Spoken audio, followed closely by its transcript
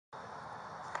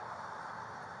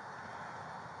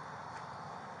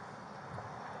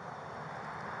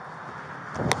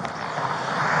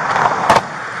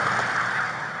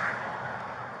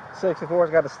64's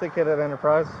got a stick hit at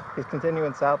Enterprise. He's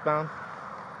continuing southbound.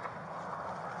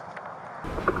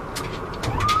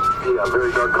 Yeah,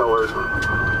 very dark colored.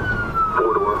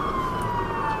 4-door.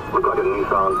 Look like a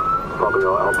Nissan. Probably an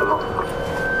Altima.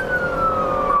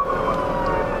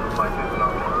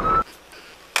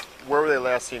 Where were they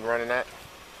last seen running at?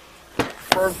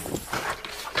 Firm.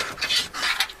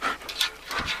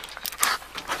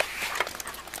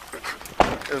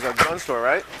 It was a gun store,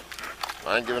 right?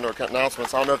 I ain't giving no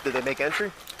announcements. I don't know if did they make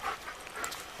entry?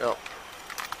 No.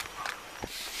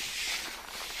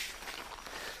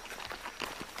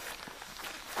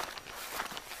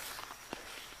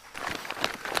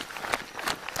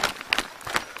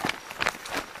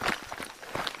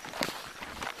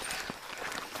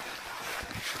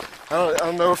 I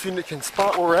don't know if you can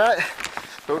spot where we're at,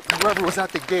 but whoever was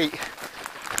at the gate,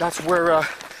 that's where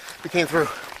we came through.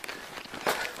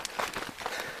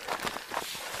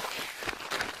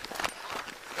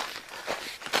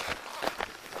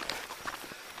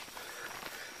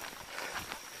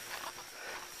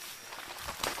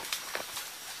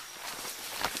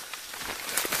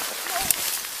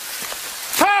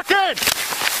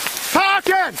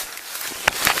 Talking!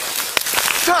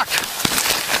 Stuck!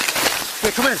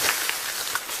 Hey, come in.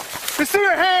 Let me see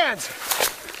your hands!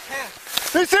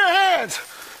 Let me see your hands!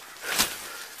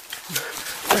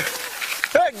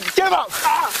 Hey, give him up!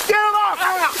 Give him up!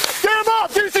 Give him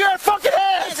up! Let me see your fucking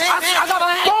hands!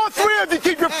 All three of you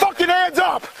keep your fucking hands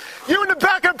up! You in the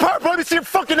back of the purple, let me see your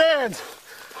fucking hands!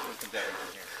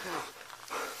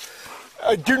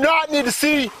 I do not need to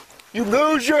see you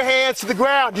lose your hands to the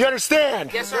ground. Do you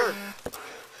understand? Yes, sir.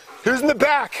 Who's in the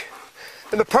back?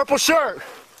 In the purple shirt.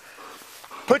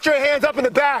 Put your hands up in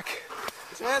the back.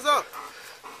 Put your hands up.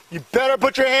 You better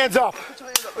put your hands up.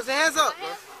 Put your hands up.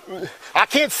 I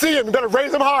can't see them. You better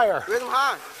raise them higher. Raise them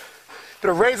high.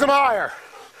 Better raise them higher.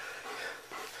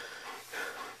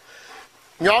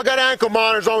 Y'all got ankle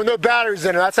monitors on with no batteries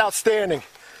in it. That's outstanding.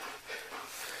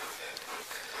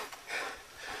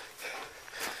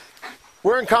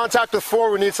 We're in contact with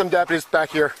 4. We need some deputies back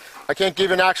here. I can't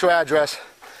give you an actual address.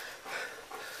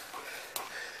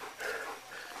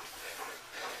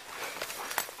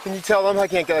 Can you tell them I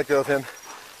can't let go of him? Yeah,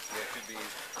 it should be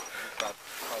about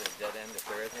probably a dead end if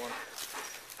there is one.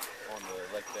 On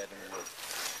the lake bed in the woods.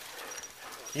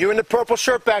 You in the purple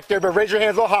shirt back there, but raise your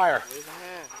hands a little higher. Raise your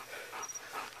hand.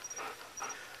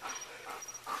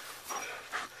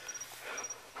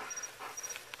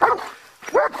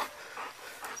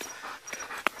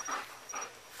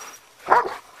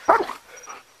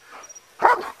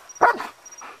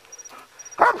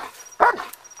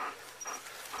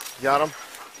 Got him?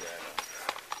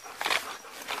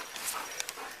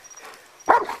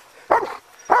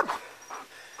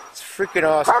 It's freaking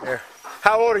awesome here.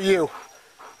 How old are you?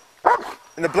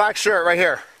 In the black shirt right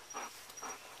here.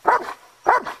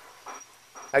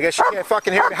 I guess you can't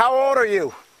fucking hear me. How old are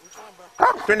you?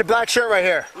 You're in the black shirt right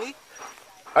here. Me?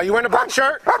 Are you wearing a black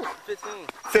shirt? 15.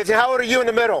 15. How old are you in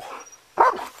the middle?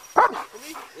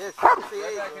 Yes,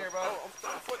 right back here, bro.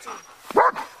 I'm 14.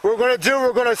 What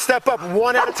we're going to step up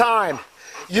one at a time.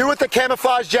 You with the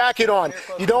camouflage jacket on.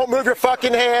 You don't move your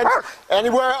fucking hands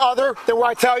anywhere other than where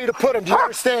I tell you to put them. Do you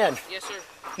understand? Yes, sir.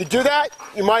 You do that,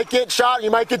 you might get shot, you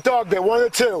might get dog bit, one of the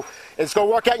two. It's going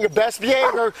to work out in your best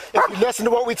behavior if you listen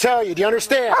to what we tell you. Do you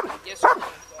understand? Yes, sir.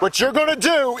 What you're going to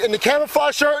do in the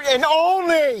camouflage shirt, and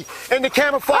only in the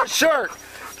camouflage shirt,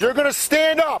 you're going to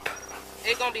stand up.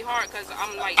 It's going to be hard because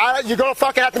I'm like... You're going to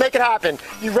fucking have to make it happen.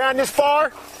 You ran this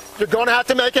far, you're going to have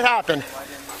to make it happen.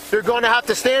 You're going to have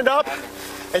to stand up,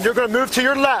 and you're going to move to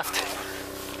your left.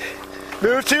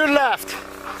 Move to your left.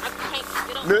 I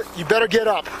can't get up. You better get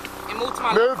up. And move to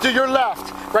my Move to your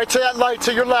left. Right to that light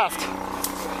to your left.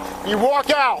 You walk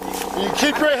out. You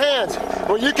keep your hands,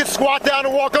 or you can squat down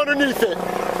and walk underneath it.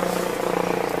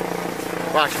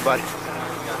 Watch it, buddy.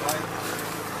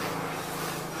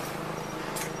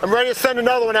 I'm ready to send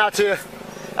another one out to you.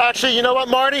 Actually, you know what,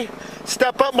 Marty?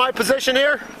 Step up my position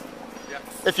here. Yep.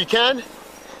 If you can. I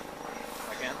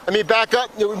can. I mean, back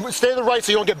up. Stay to the right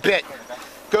so you don't get bit.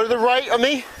 Go to the right of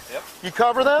me. Yep. You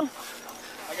cover them.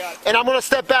 I got it. And I'm going to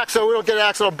step back so we don't get an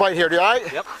accidental bite here. All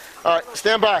right? Yep. All right,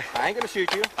 stand by. I ain't going to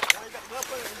shoot you.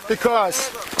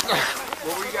 Because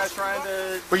What were you guys trying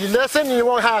to... when you listen, it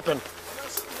won't happen.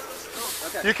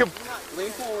 Okay. You can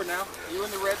Lean forward now. You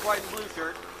in the red, white, and blue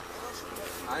shirt.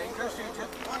 I ain't going to shoot you.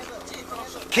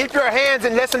 keep your hands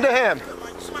and listen to him.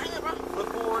 Look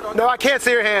forward on No, I can't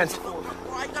see your hands.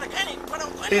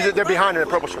 They're behind in the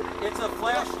purple shirt. It's a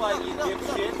flashlight, you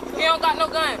dipshit. He don't got no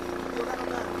gun.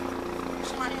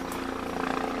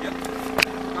 Yep.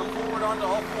 Come forward onto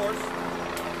all fours.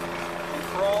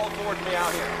 crawl towards me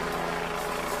out here.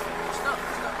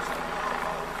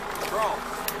 Crawl.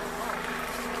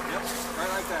 Yep, right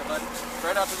like that, buddy.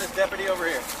 Right up to this deputy over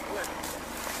here.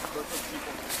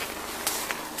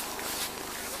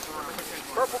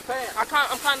 Purple pants. I'm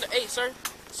kind of, hey, sir.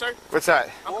 Sir, What's that?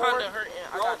 I'm kind of hurting.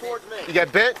 I Crawl got towards bit. me. You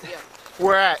got bit? Yeah,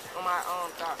 Where at? on my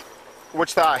thigh.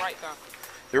 Which thigh? Right thigh.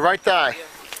 Your right thigh. Yeah.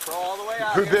 Crawl all the way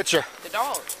out Who here. bit you? The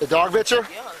dog. The dog bit you?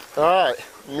 Yeah. All right.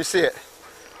 Let me see it.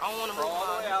 I don't want to move Crawl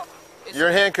all the way out. It's, You're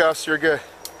in handcuffs. You're good.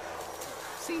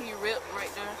 see you ripped right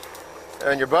there?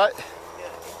 And your butt?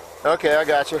 Yeah. Okay, I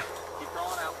got you. Keep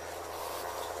crawling out.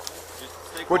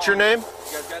 Just stay What's your crawling. name?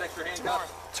 You guys got extra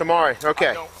handcuffs? Tamari. Okay.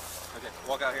 Okay,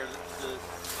 walk out here.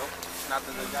 Not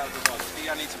the guy with the dog. See,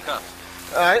 I need some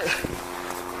cuffs. All right.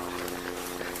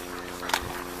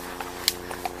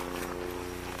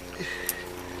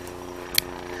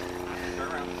 Turn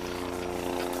around.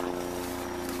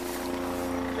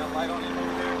 You got a light on you over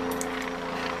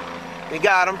there? You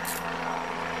got him. Good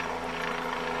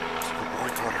boy,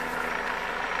 Connor.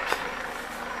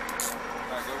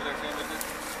 Alright, go over there, Sam. Lift it.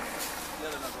 The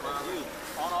other knuckle. You,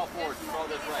 on all fours, crawl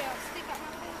this way.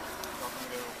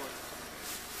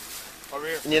 Over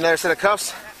here. You need another set of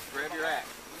cuffs? Grab your axe.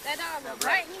 That dog was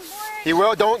biting, boy. He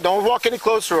will. Don't walk any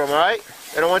closer to him. All right.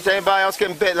 I don't want anybody else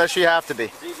getting bit unless you have to be.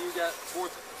 Steve, you got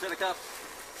fourth set of cuffs?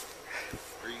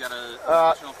 Or you got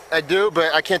a additional? I do,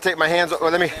 but I can't take my hands.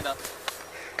 Well, let me. Stand up.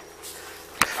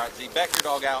 Alright, Z, back your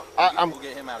dog out. I'm- We'll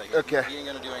get him out of here. okay. He ain't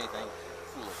gonna do anything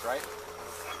foolish, right?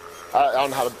 I don't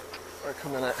know how to.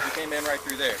 Come in at. You came in right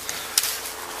through there.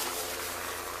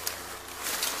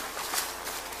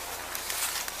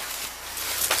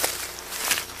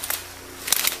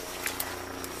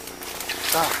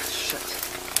 Ah, shit.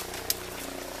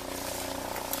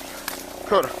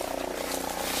 Coda.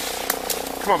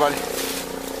 Come on, buddy.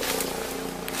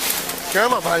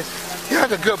 Come on, buddy. You're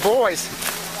the good boys.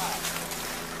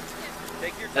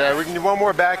 Take your time. Yeah, we can do one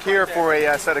more back here for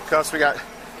a set of cuffs. We got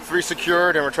 3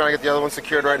 secured, and we're trying to get the other one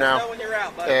secured right now. Know when you're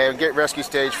out, buddy. And get rescue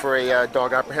stage for a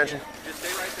dog apprehension. Just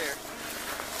stay right there.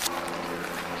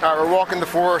 All right, we're walking the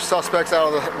 4 suspects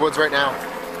out of the woods right now,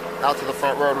 out to the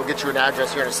front road. We'll get you an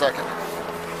address here in a second.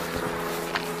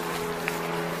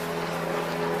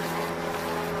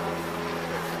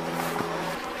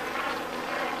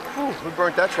 Whew, we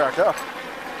burnt that track up.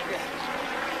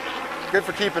 Good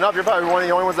for keeping up. You're probably one of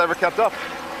the only ones that ever kept up.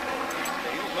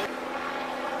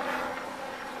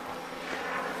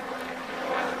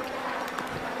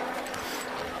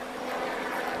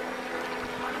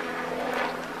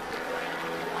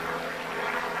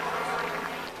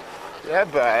 Yeah,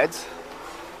 buds.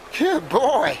 Good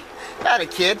boy. Atta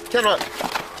kid. Come on.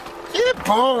 Good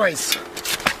boys.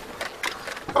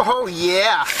 Oh,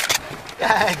 yeah.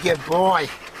 Ah, good boy.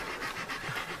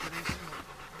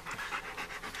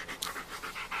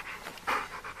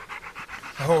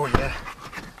 Oh, yeah.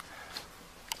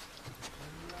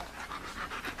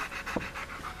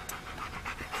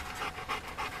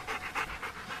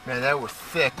 Man, that was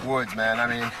thick woods, man. I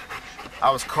mean,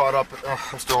 I was caught up. Oh,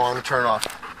 I'm still on the turn off.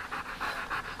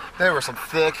 There were some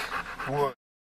thick woods.